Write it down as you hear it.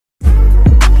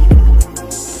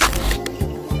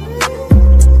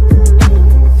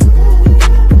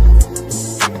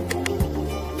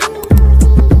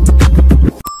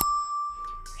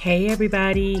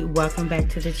everybody, welcome back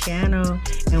to the channel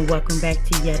and welcome back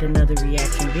to yet another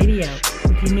reaction video.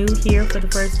 If you're new here for the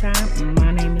first time,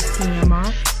 my name is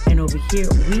TMR and over here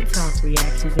we talk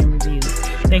reactions and reviews.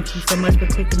 Thank you so much for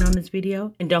clicking on this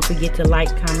video and don't forget to like,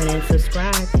 comment, and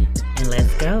subscribe, and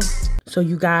let's go. So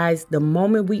you guys, the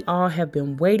moment we all have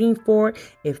been waiting for,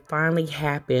 it finally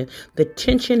happened. The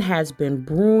tension has been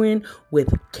brewing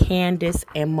with Candace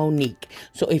and Monique.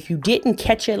 So if you didn't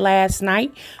catch it last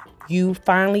night, you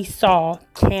finally saw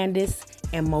Candace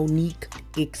and Monique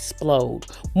explode.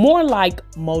 More like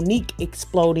Monique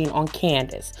exploding on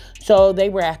Candace. So they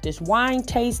were at this wine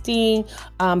tasting,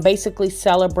 basically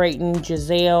celebrating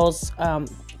Giselle's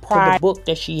the book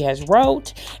that she has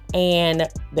wrote, and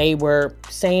they were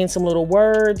saying some little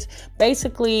words.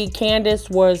 Basically, Candace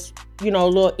was, a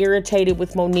little irritated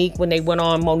with Monique when they went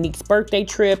on Monique's birthday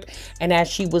trip, and as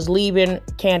she was leaving,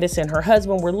 Candace and her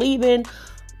husband were leaving,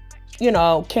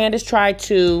 Candace tried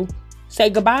to say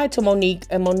goodbye to Monique,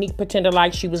 and Monique pretended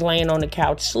like she was laying on the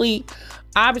couch sleep.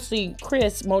 Obviously,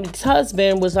 Chris, Monique's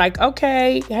husband, was like,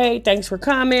 okay, hey, thanks for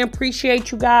coming.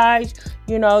 Appreciate you guys.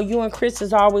 You and Chris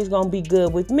is always going to be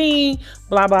good with me,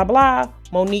 blah, blah, blah.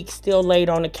 Monique still laid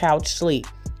on the couch sleep.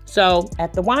 So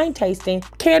at the wine tasting,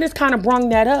 Candace kind of brung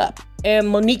that up. And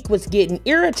Monique was getting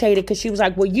irritated because she was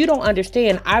like, well, you don't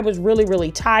understand. I was really,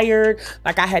 really tired.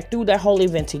 Like, I had threw that whole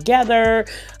event together.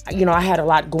 I had a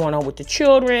lot going on with the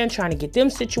children, trying to get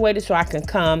them situated so I can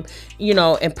come,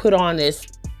 and put on this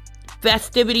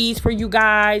festivities for you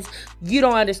guys. You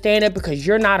don't understand it because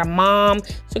you're not a mom.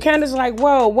 So Candace is like,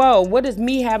 whoa, what does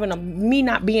me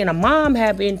not being a mom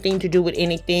have anything to do with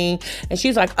anything? And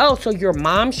she's like, oh, so you're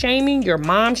mom shaming?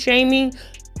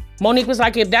 Monique was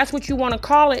like, if that's what you want to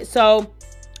call it. So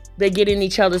they get in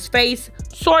each other's face,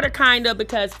 sort of, kind of,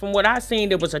 because from what I've seen,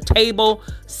 there was a table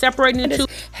separating the two,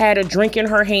 had a drink in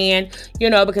her hand,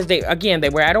 because they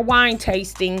were at a wine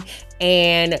tasting,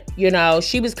 and,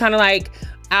 she was kind of like,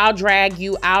 I'll drag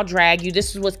you.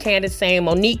 This is what Candace saying,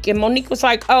 Monique. And Monique was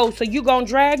like, oh, so you gonna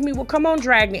drag me? Well, come on,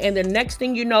 drag me. And the next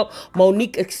thing you know,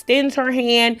 Monique extends her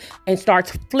hand and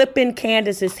starts flipping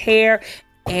Candace's hair.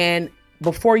 And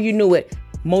before you knew it,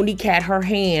 Monique had her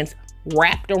hands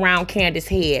wrapped around Candace's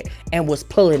head and was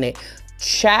pulling it.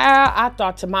 Child, I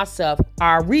thought to myself,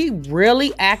 are we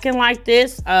really acting like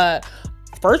this?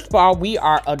 First of all, we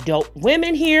are adult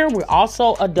women here. We're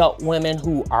also adult women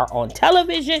who are on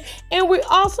television. And we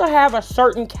also have a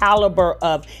certain caliber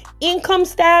of income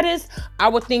status. I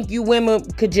would think you women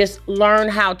could just learn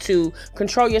how to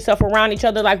control yourself around each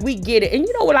other. Like, we get it. And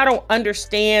you know what I don't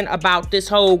understand about this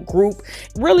whole group?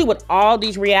 Really, with all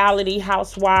these reality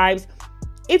housewives,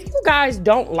 if you guys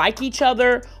don't like each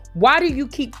other, why do you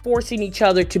keep forcing each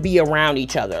other to be around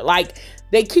each other? Like,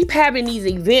 they keep having these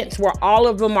events where all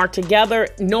of them are together,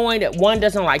 knowing that one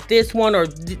doesn't like this one, or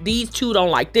these two don't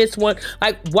like this one.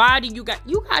 Like, why do you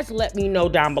guys let me know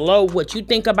down below what you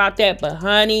think about that. But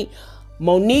honey,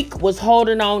 Monique was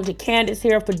holding on to Candace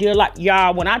here for dear life.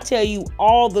 Y'all, when I tell you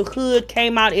all the hood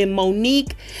came out in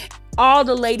Monique, all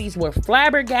the ladies were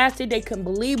flabbergasted. They couldn't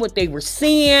believe what they were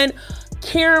seeing.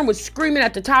 Karen was screaming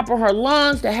at the top of her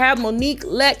lungs to have Monique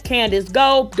let Candace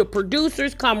go. The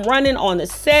producers come running on the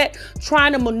set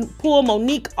trying to pull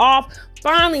Monique off.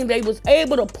 Finally, they was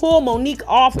able to pull Monique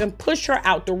off and push her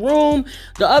out the room.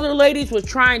 The other ladies was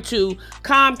trying to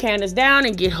calm Candace down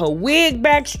and get her wig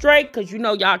back straight, because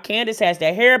y'all, Candace has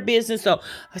that hair business. So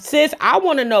sis, I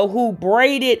want to know who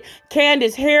braided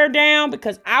Candace's hair down,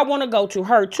 because I want to go to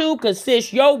her too, because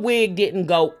sis, your wig didn't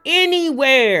go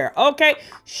anywhere. Okay,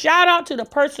 shout out to the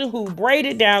person who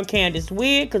braided down Candace's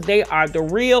wig, because they are the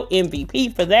real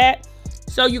MVP for that.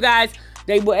 So you guys,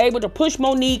 they were able to push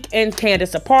Monique and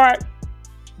Candace apart.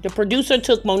 The producer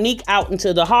took Monique out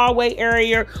into the hallway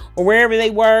area or wherever they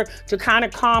were to kind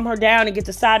of calm her down and get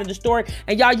the side of the story.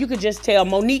 And y'all, you could just tell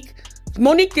Monique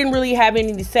didn't really have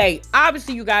anything to say.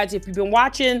 Obviously, you guys, if you've been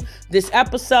watching this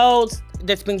episodes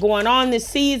that's been going on this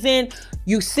season,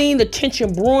 you've seen the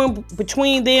tension brewing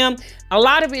between them. A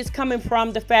lot of it is coming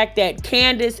from the fact that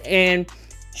Candace and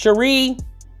Cherie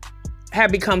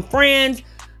have become friends.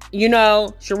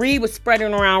 Cherie was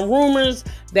spreading around rumors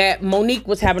that Monique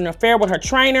was having an affair with her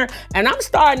trainer. And I'm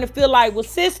starting to feel like, well,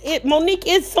 sis, Monique,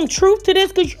 is some truth to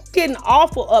this? Because you're getting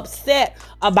awful upset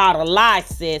about a lie,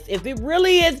 sis. If it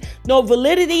really is no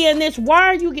validity in this, why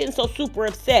are you getting so super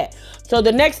upset? So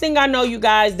the next thing I know, you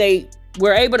guys, they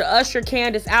were able to usher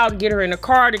Candace out and get her in a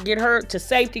car to get her to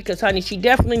safety, because, honey, she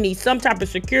definitely needs some type of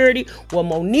security. Well,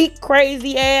 Monique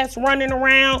crazy ass running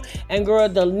around. And, girl,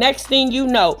 the next thing you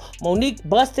know, Monique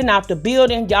busting out the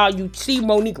building. Y'all, you see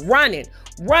Monique running,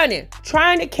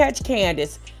 trying to catch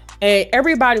Candace. And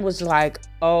everybody was like,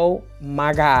 Oh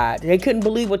my God. They couldn't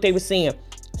believe what they were seeing.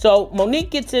 So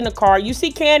Monique gets in the car. You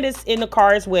see Candace in the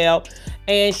car as well.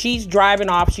 And she's driving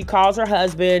off. She calls her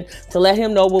husband to let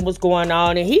him know what was going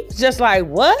on. And he was just like,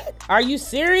 what? Are you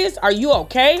serious? Are you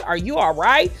okay? Are you all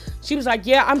right? She was like,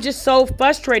 yeah, I'm just so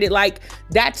frustrated. Like,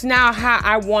 that's now how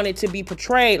I want it to be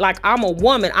portrayed. Like, I'm a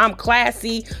woman. I'm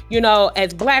classy. You know,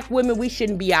 as black women, we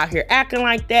shouldn't be out here acting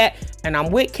like that. And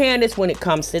I'm with Candace when it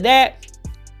comes to that.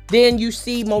 Then you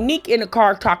see Monique in the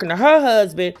car talking to her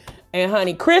husband. And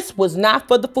honey, Chris was not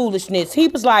for the foolishness. He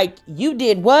was like, you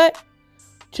did what?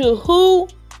 To who?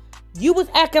 You was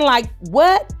acting like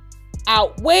what?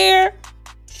 Out where?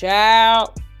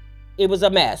 Child, it was a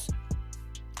mess.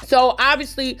 So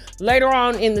obviously later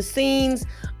on in the scenes,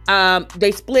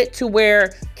 they split to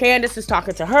where Candace is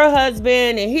talking to her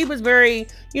husband, and he was very,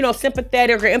 you know,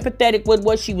 sympathetic or empathetic with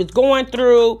what she was going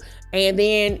through. And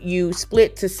then you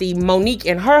split to see Monique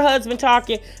and her husband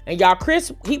talking. And y'all,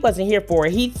 Chris, he wasn't here for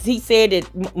it. He said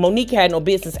that Monique had no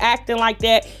business acting like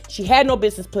that. She had no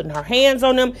business putting her hands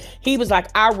on him. He was like,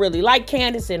 I really like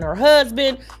Candace and her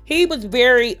husband. He was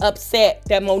very upset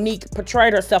that Monique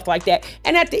portrayed herself like that.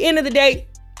 And at the end of the day,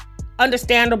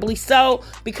 understandably so,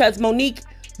 because Monique,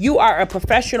 you are a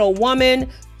professional woman.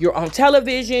 You're on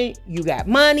television. You got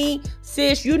money.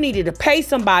 Sis, you needed to pay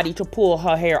somebody to pull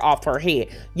her hair off her head.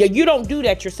 Yeah, you don't do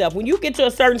that yourself. When you get to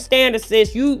a certain standard,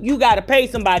 sis, you got to pay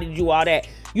somebody to do all that.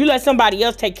 You let somebody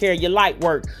else take care of your light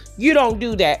work. You don't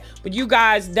do that. But you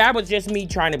guys, that was just me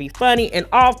trying to be funny. In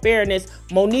all fairness,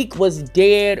 Monique was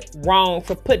dead wrong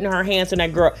for putting her hands on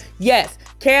that girl. Yes,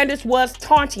 Candace was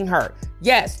taunting her.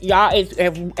 Yes, y'all,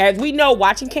 as we know,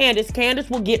 watching Candace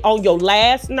will get on your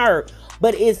last nerve.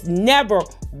 But it's never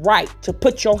right to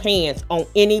put your hands on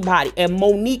anybody. And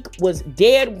Monique was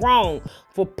dead wrong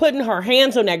for putting her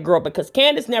hands on that girl, because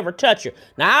Candace never touched her.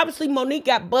 Now, obviously, Monique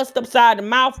got bust upside the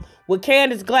mouth with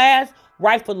Candace glass,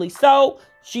 rightfully so.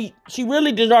 She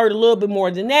really deserved a little bit more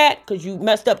than that, because you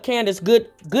messed up Candace good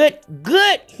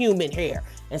human hair.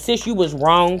 And sis, you was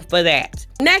wrong for that.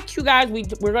 Next, you guys,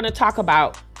 we're going to talk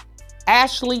about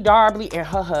Ashley Darby and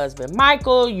her husband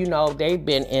Michael. You know, they've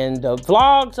been in the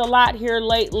vlogs a lot here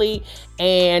lately,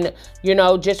 and you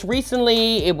know, just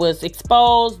recently it was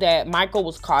exposed that Michael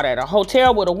was caught at a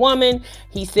hotel with a woman.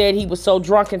 He said he was so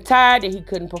drunk and tired that he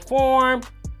couldn't perform.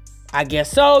 I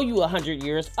guess so. You 100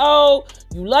 years old.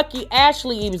 You lucky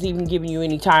Ashley was even giving you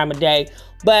any time of day.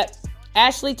 But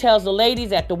Ashley tells the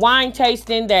ladies at the wine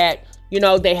tasting that, you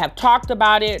know, they have talked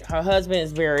about it. Her husband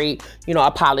is very, you know,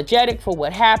 apologetic for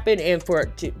what happened and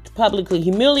to publicly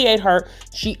humiliate her.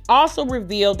 She also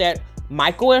revealed that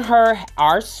Michael and her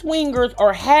are swingers,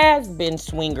 or has been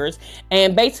swingers.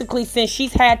 And basically, since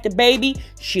she's had the baby,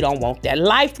 she don't want that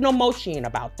life no more. She ain't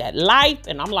about that life.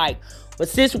 And I'm like, but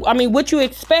sis, I mean, what you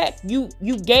expect? You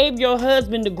gave your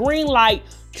husband the green light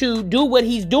to do what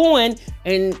he's doing,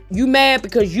 and you mad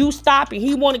because you stopped and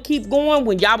he want to keep going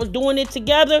when y'all was doing it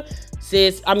together?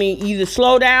 Sis, I mean, either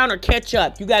slow down or catch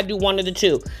up. You got to do one of the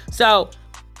two. So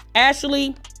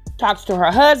Ashley talks to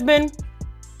her husband,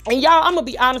 and y'all, I'm going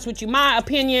to be honest with you. My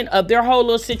opinion of their whole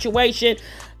little situation,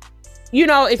 you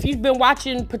know, if you've been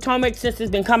watching Potomac since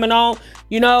it's been coming on,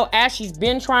 you know, Ashley's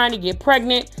been trying to get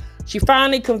pregnant. She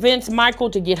finally convinced Michael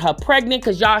to get her pregnant,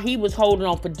 because y'all, he was holding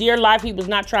on for dear life. He was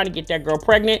not trying to get that girl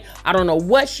pregnant. I don't know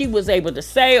what she was able to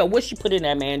say or what she put in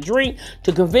that man's drink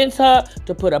to convince her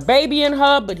to put a baby in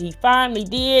her, but he finally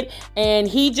did. And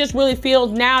he just really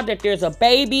feels now that there's a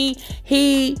baby,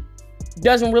 he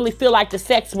doesn't really feel like the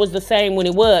sex was the same when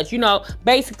it was. You know,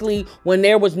 basically when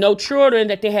there was no children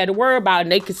that they had to worry about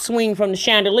and they could swing from the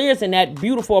chandeliers in that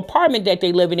beautiful apartment that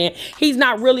they living in, he's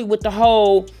not really with the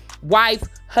whole wife,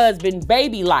 husband,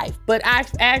 baby life. But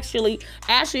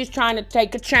Ashley's trying to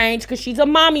take a change because she's a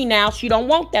mommy now. She don't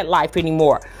want that life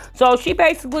anymore. So she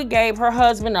basically gave her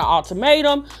husband an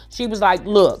ultimatum. She was like,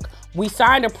 look, we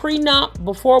signed a prenup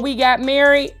before we got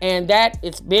married, and that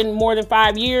it's been more than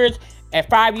 5 years. At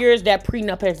 5 years, that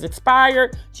prenup has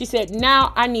expired. She said,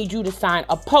 now I need you to sign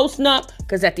a postnup,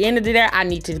 because at the end of the day, I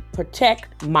need to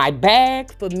protect my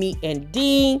bag for me and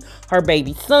Dean, her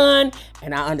baby son.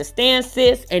 And I understand,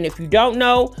 sis. And if you don't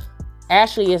know,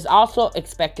 Ashley is also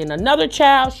expecting another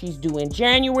child. She's due in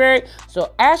January.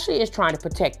 So Ashley is trying to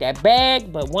protect that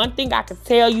bag. But one thing I can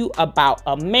tell you about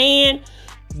a man,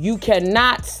 you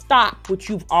cannot stop what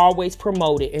you've always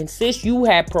promoted. And sis, you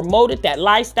have promoted that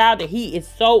lifestyle that he is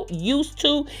so used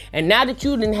to. And now that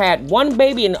you done had one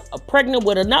baby and pregnant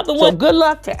with another one, so good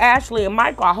luck to Ashley and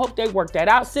Michael. I hope they work that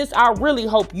out. Sis, I really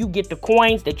hope you get the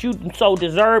coins that you so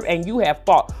deserve, and you have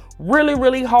fought really,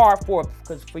 really hard for it,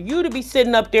 because for you to be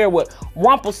sitting up there with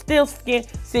Rumpelstiltskin,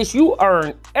 sis, you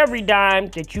earn every dime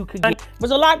that you could get.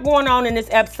 There's a lot going on in this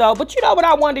episode, but you know what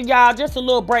I wonder, y'all? Just a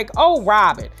little break. Oh,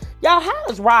 Robin. Y'all, how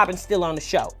is Robin still on the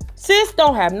show? Sis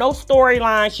don't have no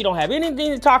storyline. She don't have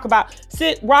anything to talk about.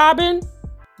 Sis, Robin,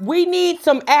 we need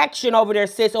some action over there,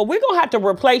 sis. Or we're going to have to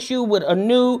replace you with a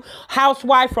new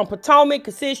housewife from Potomac,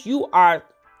 because, sis, you are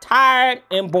tired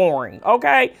and boring,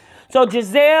 okay? So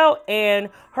Giselle and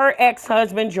her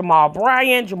ex-husband, Jamal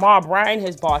Bryant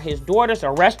has bought his daughters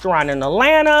a restaurant in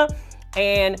Atlanta,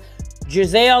 and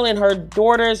Giselle and her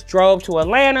daughters drove to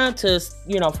Atlanta to,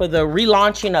 for the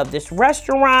relaunching of this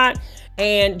restaurant.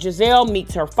 And Giselle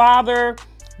meets her father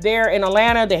there in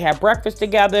Atlanta. They have breakfast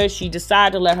together. She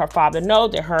decided to let her father know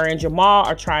that her and Jamal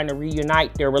are trying to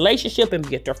reunite their relationship and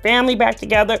get their family back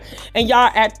together. And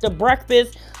y'all, at the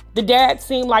breakfast, the dad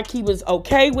seemed like he was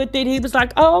okay with it. He was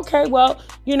like, oh, okay, well,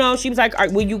 she was like, all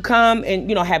right, will you come and,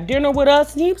 have dinner with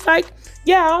us? And he was like,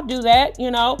 yeah, I'll do that,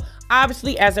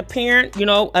 Obviously, as a parent,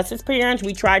 us as parents,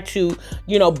 we try to,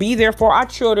 be there for our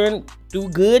children through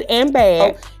good and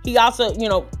bad. He also,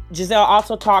 Giselle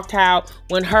also talked how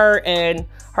when her and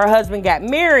her husband got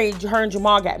married, her and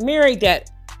Jamal got married, that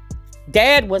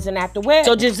dad wasn't at the wedding.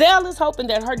 So Giselle is hoping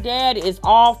that her dad is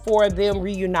all for them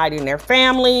reuniting their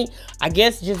family. I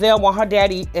guess Giselle wants her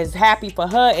daddy as happy for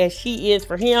her as she is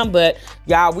for him. But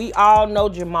y'all, we all know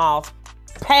Jamal's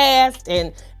past,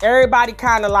 and everybody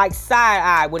kind of like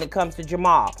side-eye when it comes to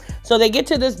Jamal. So they get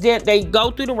to this dinner, they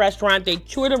go through the restaurant, they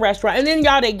tour the restaurant, and then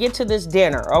y'all, they get to this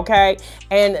dinner, okay?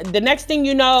 And the next thing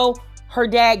you know, her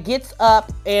dad gets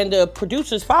up and the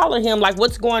producers follow him like,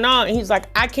 what's going on? And he's like,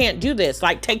 I can't do this.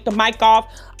 Like, take the mic off.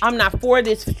 I'm not for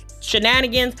this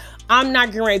shenanigans. I'm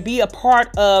not going to be a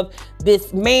part of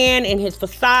this man and his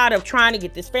facade of trying to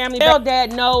get this family back.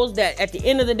 Dad knows that at the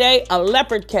end of the day, a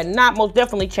leopard cannot most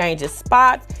definitely change his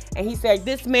spots. And he said,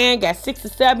 this man got 6 or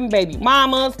 7 baby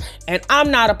mamas, and I'm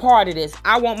not a part of this.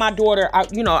 I want my daughter,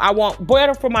 I want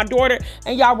better for my daughter,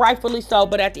 and y'all, rightfully so.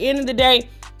 But at the end of the day,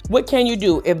 what can you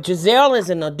do? If Giselle is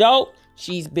an adult,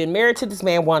 she's been married to this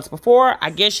man once before, I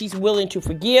guess she's willing to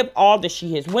forgive all that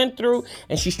she has went through,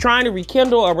 and she's trying to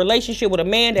rekindle a relationship with a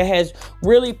man that has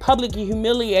really publicly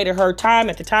humiliated her time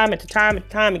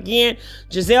again.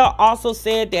 Giselle also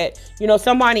said that,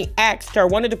 somebody asked her,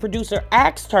 one of the producers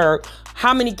asked her,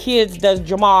 how many kids does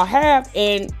Jamal have?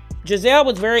 And Giselle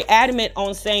was very adamant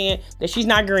on saying that she's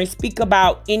not going to speak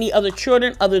about any other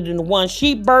children other than the one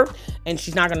she birthed, and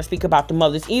she's not going to speak about the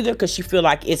mothers either, because she feel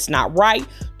like it's not right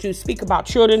to speak about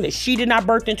children that she did not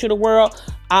birth into the world.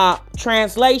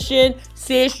 Translation,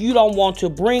 sis, you don't want to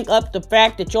bring up the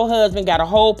fact that your husband got a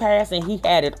whole past and he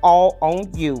had it all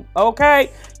on you,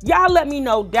 okay? Y'all let me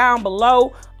know down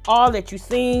below all that you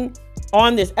seen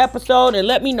on this episode, and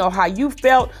let me know how you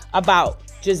felt about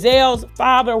Giselle's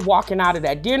father walking out of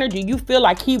that dinner. Do you feel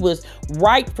like he was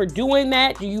right for doing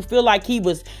that? Do you feel like he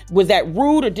was that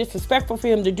rude or disrespectful for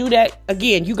him to do that?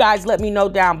 Again, you guys let me know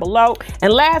down below.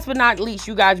 And last but not least,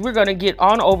 you guys, we're going to get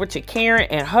on over to Karen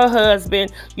and her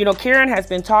husband. Karen has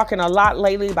been talking a lot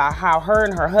lately about how her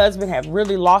and her husband have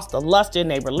really lost the luster in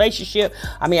their relationship.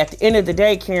 I mean, at the end of the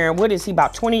day, Karen, what is he,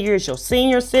 about 20 years your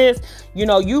senior, sis?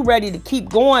 You ready to keep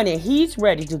going, and he's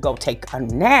ready to go take a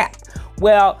nap.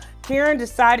 Well, Karen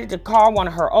decided to call one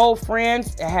of her old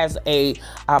friends that has a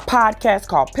podcast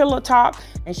called Pillow Talk,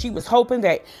 and she was hoping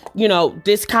that,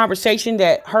 this conversation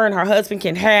that her and her husband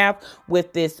can have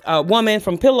with this woman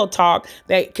from Pillow Talk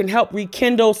that can help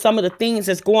rekindle some of the things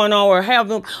that's going on, or have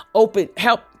them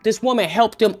help this woman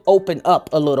help them open up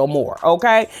a little more,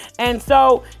 okay? And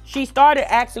so she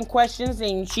started asking questions,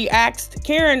 and she asked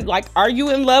Karen, like, are you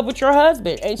in love with your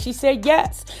husband? And she said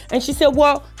yes. And she said,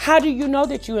 well, how do you know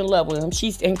that you're in love with him?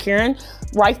 And Karen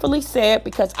rightfully said,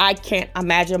 because I can't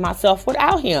imagine myself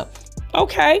without him.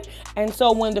 Okay. And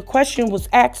so when the question was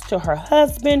asked to her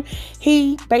husband,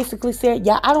 he basically said,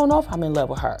 yeah, I don't know if I'm in love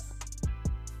with her.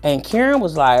 And Karen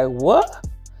was like, what?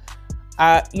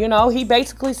 He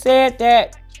basically said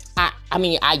that,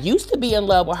 I used to be in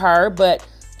love with her, but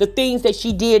the things that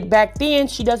she did back then,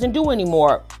 she doesn't do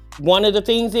anymore. One of the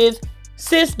things is,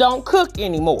 sis don't cook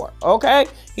anymore, okay?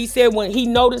 He said when he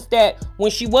noticed that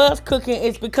when she was cooking,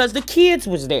 it's because the kids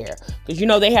was there.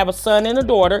 Because, they have a son and a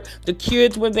daughter. The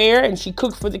kids were there, and she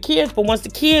cooked for the kids. But once the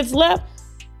kids left,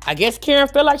 I guess Karen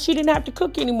felt like she didn't have to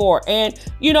cook anymore. And,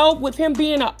 with him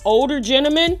being an older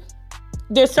gentleman,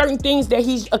 there's certain things that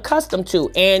he's accustomed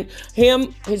to, and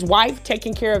his wife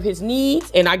taking care of his needs,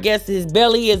 and I guess his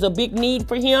belly is a big need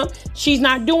for him. She's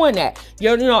not doing that.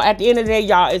 You know, at the end of the day,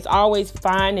 y'all, it's always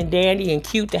fine and dandy and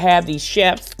cute to have these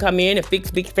chefs come in and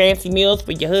fix big fancy meals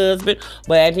for your husband.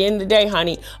 But at the end of the day,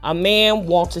 honey, a man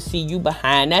wants to see you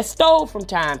behind that stove from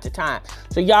time to time.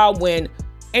 So y'all, and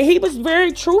he was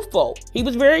very truthful. He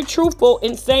was very truthful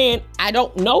in saying, I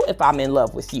don't know if I'm in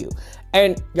love with you.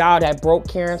 And y'all, that broke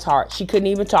Karen's heart. She couldn't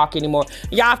even talk anymore.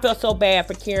 Y'all felt so bad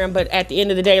for Karen, but at the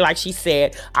end of the day, like she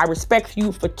said, I respect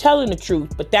you for telling the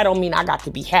truth, but that don't mean I got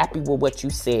to be happy with what you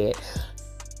said.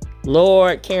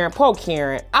 Lord, Karen, poor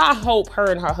Karen. I hope her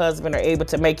and her husband are able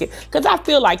to make it, because I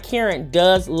feel like Karen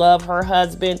does love her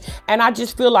husband, and I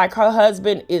just feel like her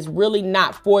husband is really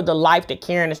not for the life that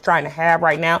Karen is trying to have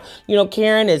right now. You know,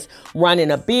 Karen is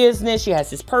running a business. She has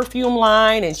this perfume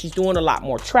line, and she's doing a lot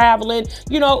more traveling.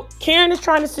 You know, Karen is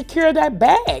trying to secure that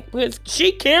bag, because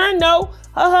Karen know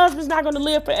her husband's not going to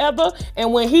live forever.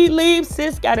 And when he leaves,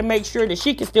 sis got to make sure that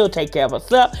she can still take care of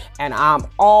herself. And I'm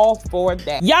all for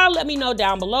that. Y'all let me know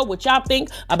down below what y'all think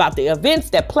about the events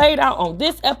that played out on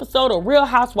this episode of Real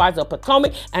Housewives of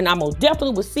Potomac. And I most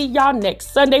definitely will see y'all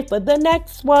next Sunday for the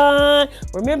next one.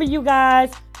 Remember, you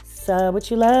guys, sub what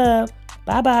you love.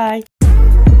 Bye-bye.